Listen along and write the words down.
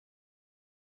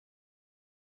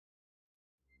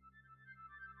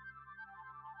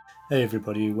Hey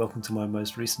everybody, welcome to my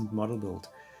most recent model build.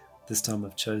 This time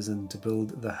I've chosen to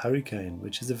build the Hurricane,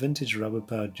 which is a vintage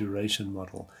rubber-powered duration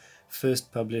model,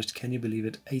 first published, can you believe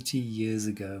it, 80 years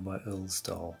ago by Earl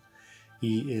Stahl.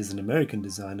 He is an American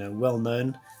designer, well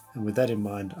known, and with that in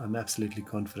mind I'm absolutely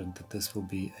confident that this will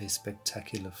be a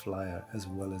spectacular flyer as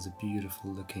well as a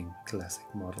beautiful looking classic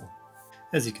model.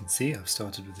 As you can see, I've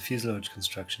started with the fuselage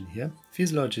construction here. The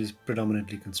fuselage is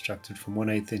predominantly constructed from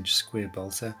 1/8 inch square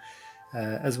balsa,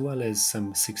 as well as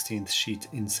some 16th sheet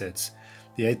insets.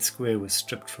 The 8th square was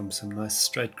stripped from some nice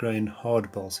straight grain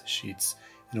hard balsa sheets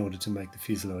in order to make the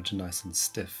fuselage nice and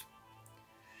stiff.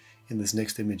 In this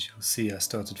next image you'll see I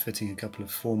started fitting a couple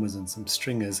of formers and some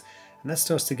stringers, and that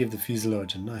starts to give the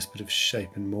fuselage a nice bit of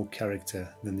shape and more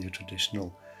character than the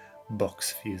traditional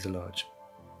box fuselage.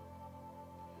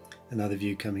 Another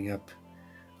view coming up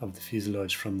of the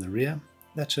fuselage from the rear.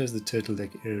 That shows the turtle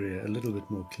deck area a little bit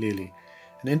more clearly.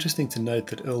 And interesting to note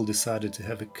that Earl decided to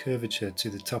have a curvature to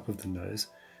the top of the nose,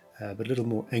 but a little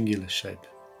more angular shape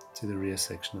to the rear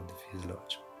section of the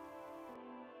fuselage.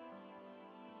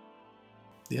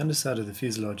 The underside of the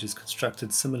fuselage is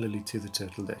constructed similarly to the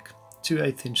turtle deck. Two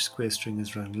 1/8 inch square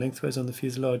stringers run lengthways on the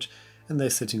fuselage, and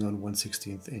they're sitting on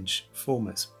 1/16 inch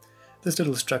formers. This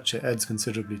little structure adds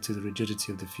considerably to the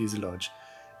rigidity of the fuselage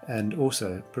and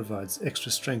also provides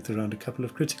extra strength around a couple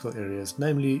of critical areas,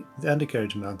 namely the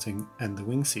undercarriage mounting and the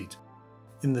wing seat.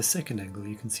 In the second angle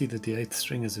you can see that the 8th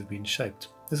stringers have been shaped.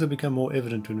 This will become more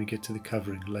evident when we get to the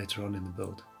covering later on in the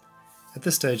build. At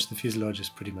this stage the fuselage is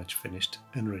pretty much finished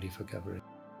and ready for covering.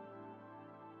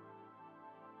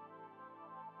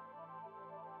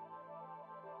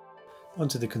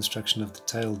 Onto the construction of the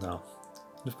tail now.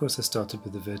 And of course I started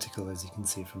with the vertical, as you can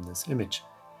see from this image.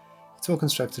 It's all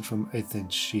constructed from 1/8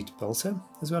 inch sheet balsa,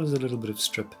 as well as a little bit of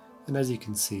strip, and as you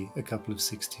can see, a couple of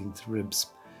 16th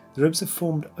ribs. The ribs are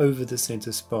formed over the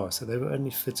center spar, so they were only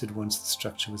fitted once the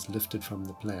structure was lifted from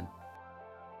the plan.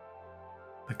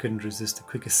 I couldn't resist a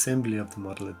quick assembly of the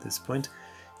model at this point.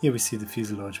 Here we see the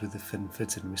fuselage with the fin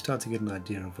fitted, and we start to get an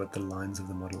idea of what the lines of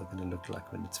the model are going to look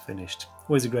like when it's finished.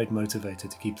 Always a great motivator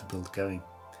to keep the build going.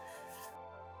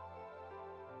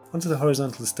 Onto the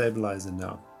horizontal stabilizer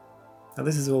now. Now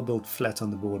this is all built flat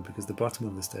on the board because the bottom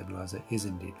of the stabilizer is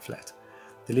indeed flat.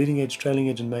 The leading edge, trailing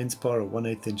edge and main spar are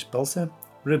 1/8 inch balsa,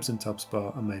 ribs and top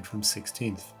spar are made from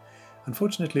 16th.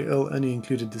 Unfortunately Earl only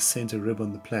included the center rib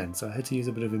on the plan, so I had to use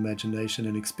a bit of imagination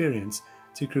and experience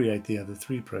to create the other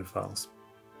three profiles.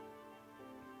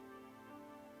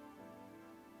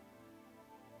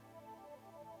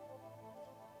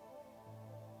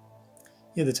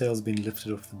 Here the tail's been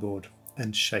lifted off the board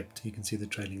and shaped. You can see the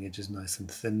trailing edge is nice and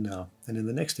thin now, and in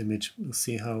the next image we'll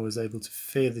see how I was able to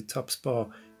fare the top spar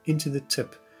into the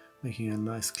tip, making a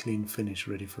nice clean finish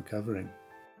ready for covering.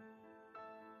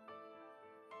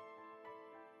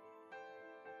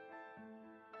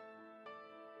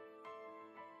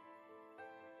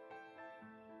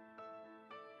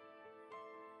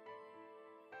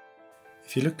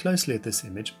 If you look closely at this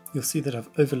image, you'll see that I've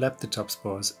overlapped the top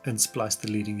spars and spliced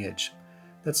the leading edge.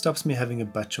 That stops me having a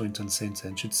butt joint on center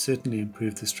and should certainly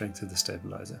improve the strength of the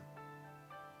stabilizer.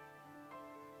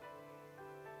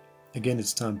 Again,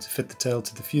 it's time to fit the tail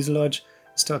to the fuselage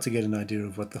and start to get an idea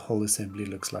of what the whole assembly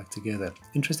looks like together.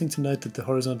 Interesting to note that the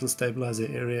horizontal stabilizer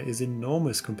area is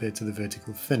enormous compared to the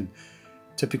vertical fin,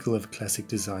 typical of a classic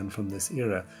design from this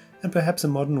era, and perhaps a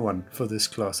modern one for this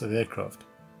class of aircraft.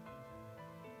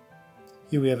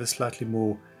 Here we have a slightly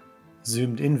more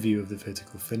zoomed in view of the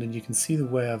vertical fin, and you can see the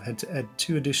way I've had to add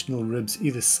two additional ribs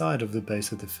either side of the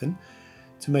base of the fin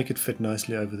to make it fit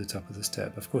nicely over the top of the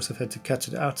stab. Of course I've had to cut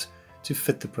it out to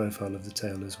fit the profile of the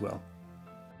tail as well.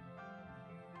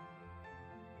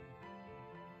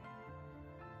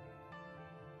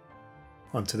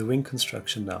 Onto the wing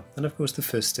construction now, and of course the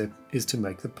first step is to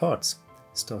make the parts,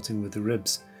 starting with the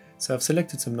ribs. So I've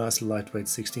selected some nice lightweight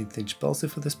 16th inch balsa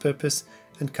for this purpose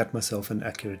and cut myself an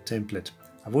accurate template.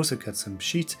 I've also cut some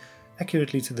sheet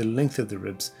accurately to the length of the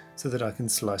ribs so that I can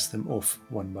slice them off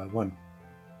one by one.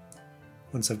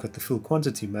 Once I've got the full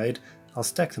quantity made, I'll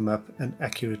stack them up and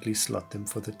accurately slot them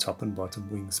for the top and bottom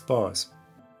wing spars.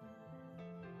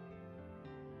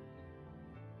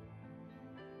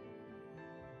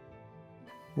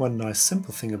 One nice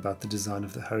simple thing about the design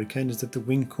of the Hurricane is that the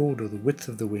wing chord, or the width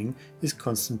of the wing, is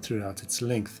constant throughout its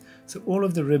length. So all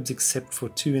of the ribs except for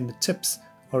two in the tips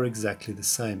are exactly the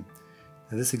same.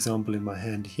 Now this example in my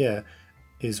hand here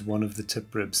is one of the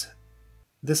tip ribs.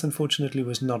 This unfortunately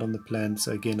was not on the plan,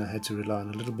 so again I had to rely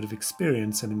on a little bit of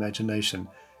experience and imagination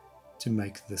to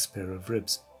make this pair of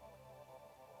ribs.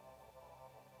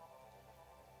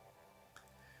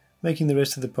 Making the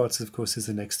rest of the parts, of course, is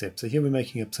the next step. So here we're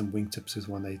making up some wingtips with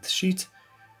 1/8 sheet,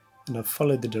 and I've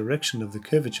followed the direction of the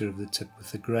curvature of the tip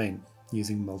with the grain,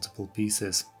 using multiple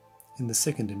pieces. In the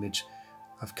second image,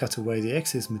 I've cut away the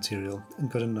excess material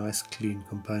and got a nice clean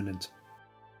component.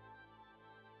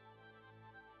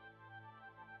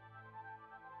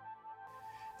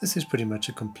 This is pretty much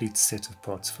a complete set of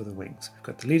parts for the wings. We've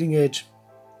got the leading edge,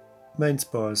 main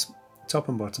spars, top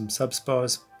and bottom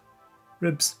subspars,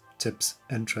 ribs, tips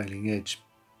and trailing edge.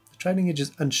 The trailing edge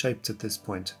is unshaped at this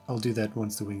point. I'll do that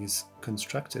once the wing is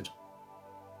constructed.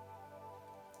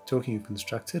 Talking of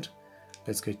constructed,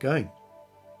 let's get going.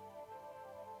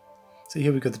 So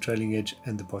here we've got the trailing edge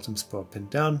and the bottom spar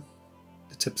pinned down.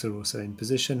 The tips are also in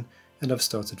position and I've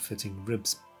started fitting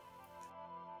ribs.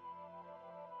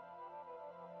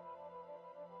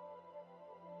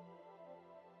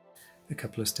 A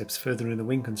couple of steps further in the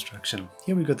wing construction.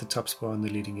 Here we've got the top spar and the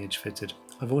leading edge fitted.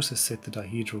 I've also set the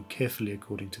dihedral carefully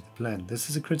according to the plan. This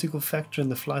is a critical factor in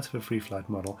the flight of a free flight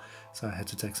model, so I had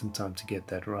to take some time to get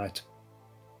that right.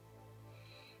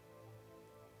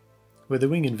 With the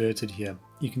wing inverted here,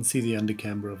 you can see the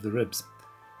undercamber of the ribs.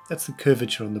 That's the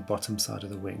curvature on the bottom side of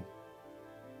the wing.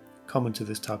 Common to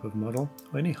this type of model,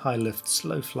 or any high-lift,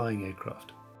 slow-flying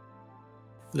aircraft.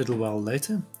 A little while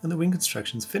later, and the wing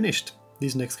construction's finished.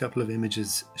 These next couple of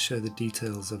images show the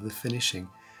details of the finishing.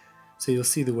 So you'll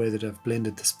see the way that I've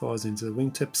blended the spars into the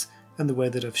wingtips and the way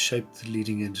that I've shaped the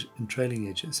leading edge and trailing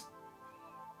edges.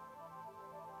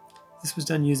 This was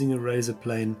done using a razor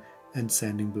plane and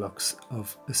sanding blocks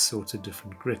of assorted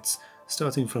different grits,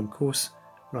 starting from coarse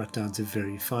right down to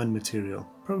very fine material,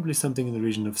 probably something in the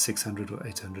region of 600 or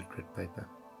 800 grit paper.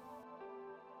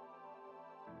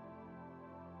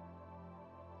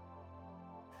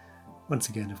 Once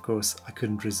again, of course, I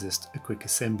couldn't resist a quick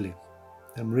assembly.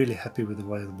 I'm really happy with the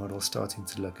way the model is starting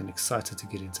to look and excited to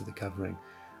get into the covering.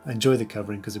 I enjoy the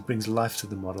covering because it brings life to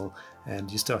the model and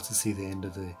you start to see the end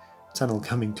of the tunnel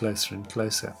coming closer and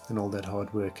closer, and all that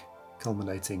hard work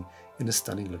culminating in a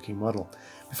stunning looking model.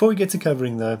 Before we get to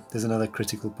covering though, there's another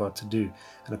critical part to do,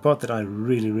 and a part that I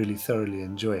really thoroughly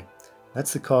enjoy.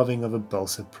 That's the carving of a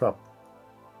balsa prop.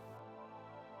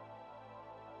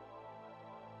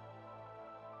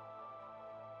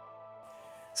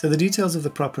 So the details of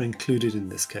the prop are included in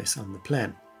this case on the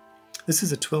plan. This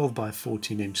is a 12 by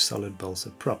 14 inch solid balsa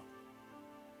prop.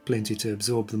 Plenty to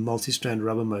absorb the multi-strand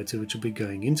rubber motor which will be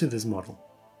going into this model.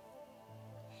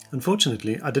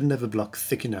 Unfortunately, I didn't have a block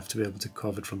thick enough to be able to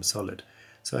carve it from solid,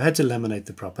 so I had to laminate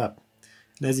the prop up.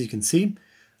 And as you can see,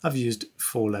 I've used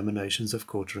 4 laminations of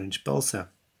 1/4 inch balsa.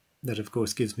 That of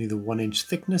course gives me the 1 inch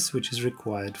thickness which is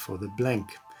required for the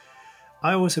blank.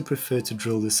 I also prefer to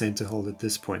drill the center hole at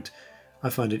this point. I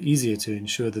find it easier to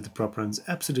ensure that the prop runs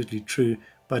absolutely true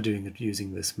by doing it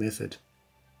using this method.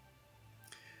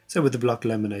 So with the block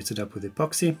laminated up with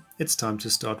epoxy, it's time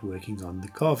to start working on the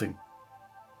carving.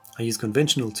 I use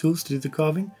conventional tools to do the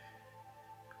carving,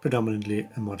 predominantly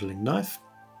a modeling knife,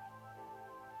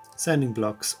 sanding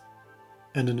blocks,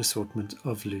 and an assortment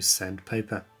of loose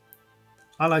sandpaper.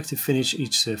 I like to finish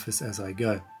each surface as I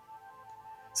go.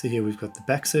 So here we've got the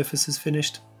back surfaces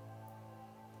finished,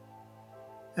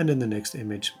 and in the next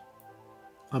image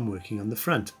I'm working on the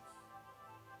front.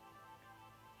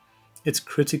 It's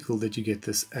critical that you get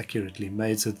this accurately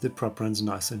made so that the prop runs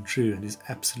nice and true and is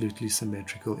absolutely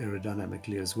symmetrical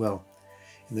aerodynamically as well.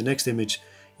 In the next image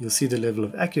you'll see the level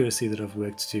of accuracy that I've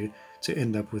worked to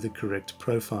end up with a correct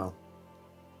profile.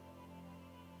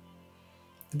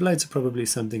 The blades are probably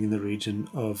something in the region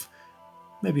of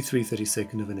maybe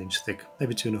 3/32 of an inch thick,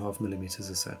 maybe 2.5 millimeters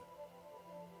or so.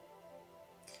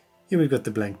 Here we've got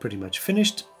the blank pretty much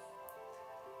finished.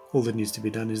 All that needs to be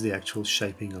done is the actual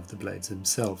shaping of the blades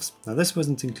themselves. Now this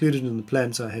wasn't included in the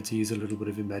plan, so I had to use a little bit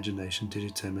of imagination to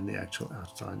determine the actual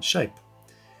outline shape.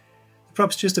 The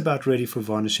prop's just about ready for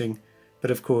varnishing,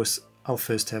 but of course I'll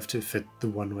first have to fit the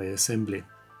one-way assembly.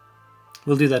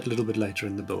 We'll do that a little bit later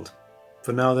in the build.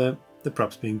 For now though, the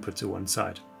prop's being put to one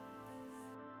side.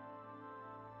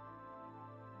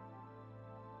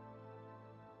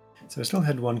 So I still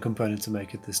had one component to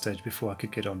make at this stage before I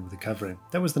could get on with the covering.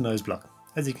 That was the nose block.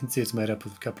 As you can see, it's made up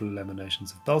of a couple of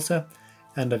laminations of balsa,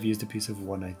 and I've used a piece of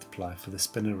 1/8 ply for the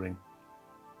spinner ring.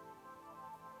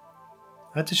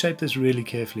 I had to shape this really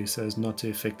carefully so as not to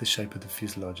affect the shape of the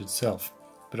fuselage itself,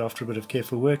 but after a bit of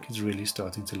careful work it's really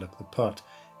starting to look the part,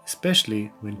 especially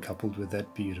when coupled with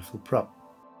that beautiful prop.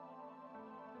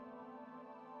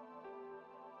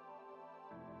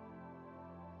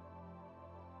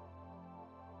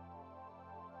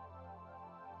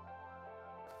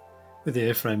 With the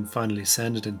airframe finally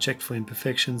sanded and checked for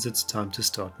imperfections, it's time to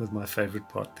start with my favorite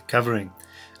part, the covering.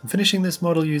 I'm finishing this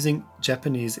model using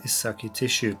Japanese Isaki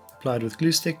tissue, applied with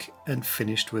glue stick and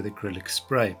finished with acrylic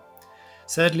spray.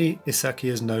 Sadly, Isaki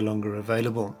is no longer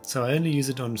available, so I only use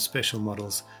it on special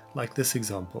models like this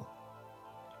example.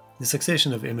 The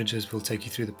succession of images will take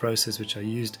you through the process which I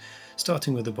used,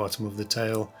 starting with the bottom of the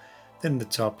tail, then the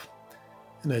top,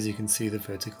 and as you can see the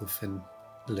vertical fin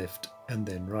left and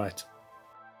then right.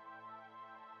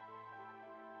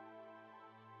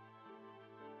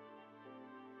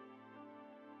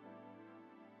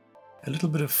 A little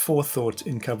bit of forethought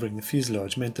in covering the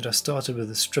fuselage meant that I started with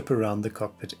a strip around the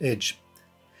cockpit edge.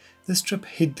 This strip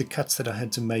hid the cuts that I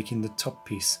had to make in the top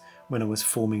piece when I was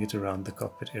forming it around the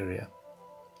cockpit area.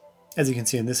 As you can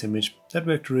see in this image, that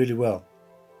worked really well.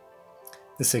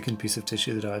 The second piece of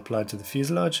tissue that I applied to the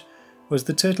fuselage was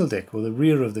the turtle deck, or the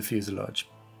rear of the fuselage.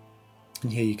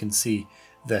 And here you can see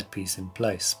that piece in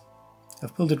place.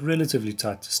 I've pulled it relatively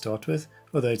tight to start with,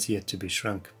 although it's yet to be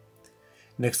shrunk.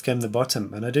 Next came the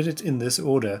bottom, and I did it in this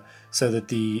order so that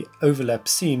the overlap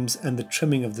seams and the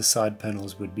trimming of the side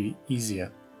panels would be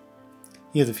easier.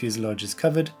 Here the fuselage is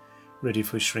covered, ready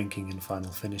for shrinking and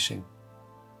final finishing.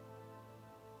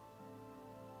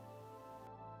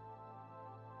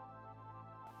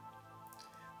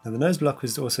 Now the nose block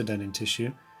was also done in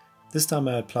tissue. This time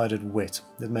I applied it wet.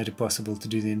 That made it possible to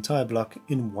do the entire block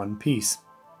in one piece.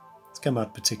 It's come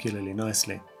out particularly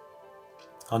nicely.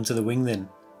 Onto the wing then,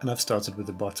 and I've started with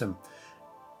the bottom.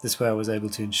 This way I was able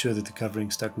to ensure that the covering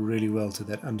stuck really well to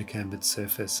that undercambered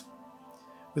surface.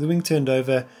 With the wing turned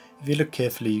over, if you look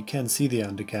carefully you can see the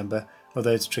undercamber,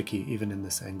 although it's tricky even in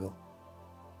this angle.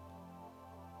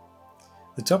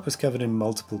 The top was covered in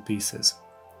multiple pieces.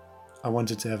 I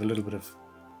wanted to have a little bit of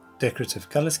decorative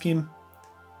color scheme,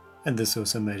 and this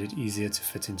also made it easier to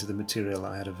fit into the material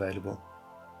I had available.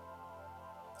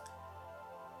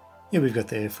 Here we've got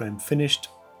the airframe finished,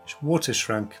 water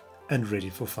shrunk and ready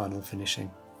for final finishing.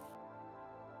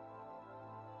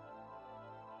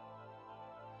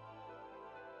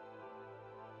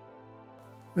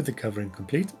 With the covering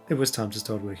complete, it was time to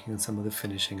start working on some of the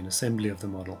finishing and assembly of the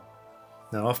model.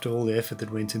 Now, after all the effort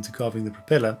that went into carving the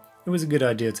propeller, it was a good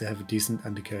idea to have a decent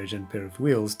undercarriage and pair of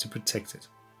wheels to protect it.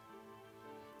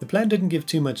 The plan didn't give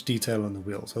too much detail on the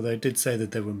wheels, although it did say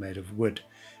that they were made of wood,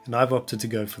 and I've opted to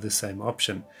go for the same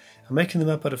option. I'm making them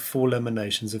up out of 4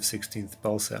 laminations of 16th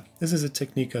balsa. This is a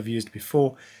technique I've used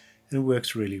before, and it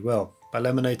works really well. By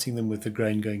laminating them with the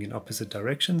grain going in opposite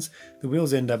directions, the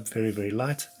wheels end up very, very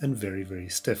light and very, very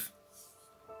stiff.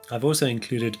 I've also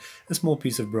included a small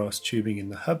piece of brass tubing in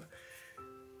the hub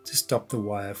to stop the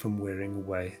wire from wearing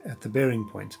away at the bearing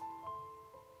point.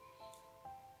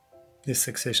 This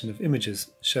succession of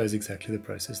images shows exactly the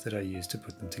process that I used to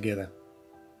put them together.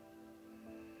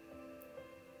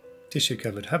 Tissue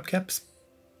covered hubcaps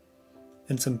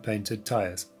and some painted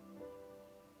tyres.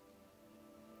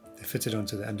 They're fitted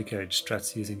onto the undercarriage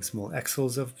struts using small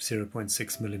axles of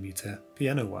 0.6mm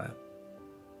piano wire.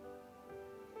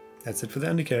 That's it for the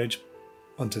undercarriage.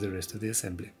 Onto the rest of the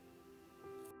assembly.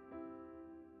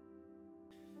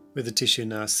 With the tissue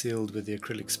now sealed with the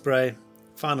acrylic spray,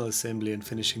 final assembly and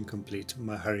finishing complete,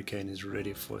 my Hurricane is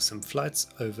ready for some flights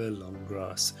over long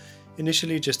grass.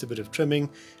 Initially just a bit of trimming,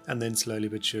 and then slowly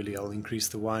but surely I'll increase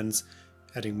the winds,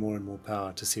 adding more and more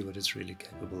power to see what it's really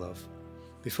capable of.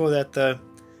 Before that though,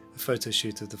 a photo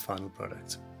shoot of the final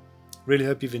product. Really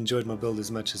hope you've enjoyed my build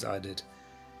as much as I did.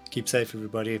 Keep safe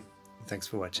everybody, and thanks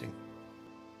for watching.